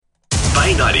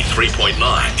Bay 93.9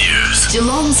 News.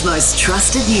 Geelong's most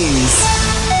trusted news.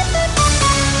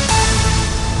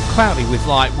 Cloudy with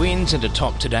light winds and a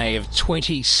top today of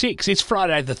 26. It's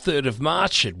Friday the 3rd of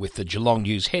March, and with the Geelong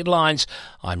News headlines,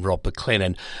 I'm Rob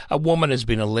McLennan. A woman has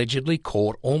been allegedly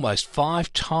caught almost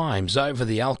 5 times over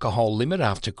the alcohol limit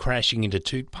after crashing into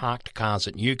 2 parked cars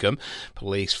at Newcombe.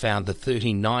 Police found the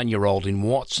 39-year-old in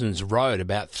Watson's Road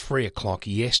about 3 o'clock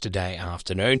yesterday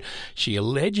afternoon. She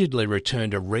allegedly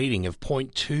returned a reading of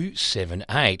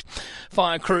 .278.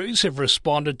 Fire crews have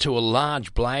responded to a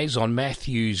large blaze on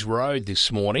Matthews Road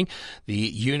this morning. The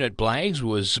unit blaze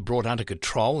was brought under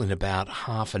control in about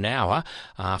half an hour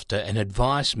after an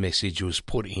advice message was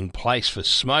put in place for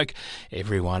smoke.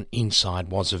 Everyone inside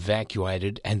was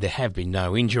evacuated and there have been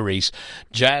no injuries.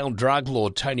 Jailed drug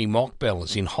lord Tony Mockbell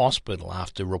is in hospital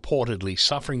after reportedly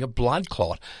suffering a blood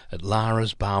clot at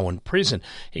Lara's Barwon prison.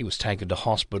 He was taken to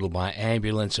hospital by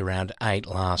ambulance around 8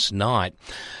 last night.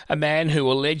 A man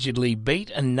who allegedly beat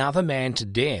another man to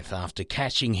death after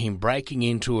catching him breaking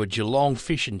into a Geelong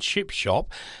fish and chip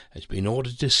shop has been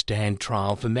ordered to stand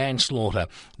trial for manslaughter.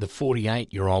 The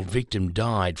 48-year-old victim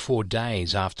died 4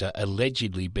 days after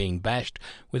allegedly being bashed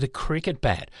with a cricket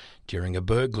bat during a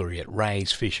burglary at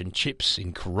Ray's Fish and Chips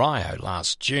in Corio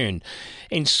last June.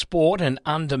 In sport, an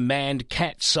undermanned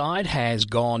Cat side has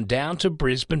gone down to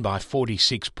Brisbane by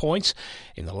 46 points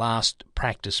in the last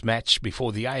practice match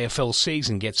before the AFL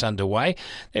season gets underway.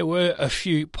 There were a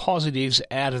few positives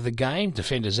out of the game.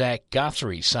 Defender Zach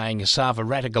Guthrie saying Asava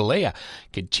Ratugolea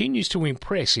continues to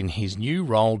impress in his new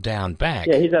role down back.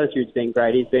 Yeah, his attitude's been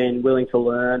great. He's been willing to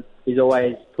learn. He's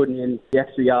always putting in the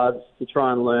extra yards to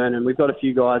try and learn, and we've got a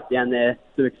few guys down there,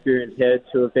 some experienced heads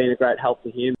who have been a great help to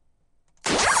him.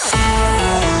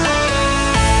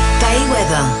 Bay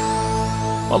weather.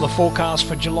 Well, the forecast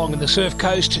for Geelong and the Surf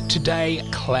Coast today,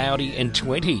 cloudy and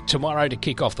 20. Tomorrow to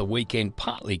kick off the weekend,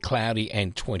 partly cloudy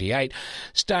and 28.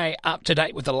 Stay up to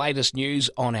date with the latest news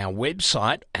on our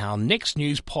website. Our next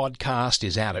news podcast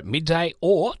is out at midday,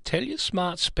 or tell your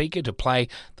smart speaker to play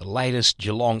the latest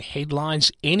Geelong headlines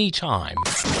anytime.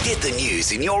 Get the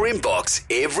news in your inbox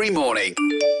every morning.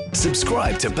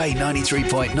 Subscribe to Bay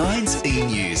 93.9's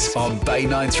e-news on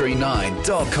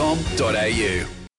bay939.com.au.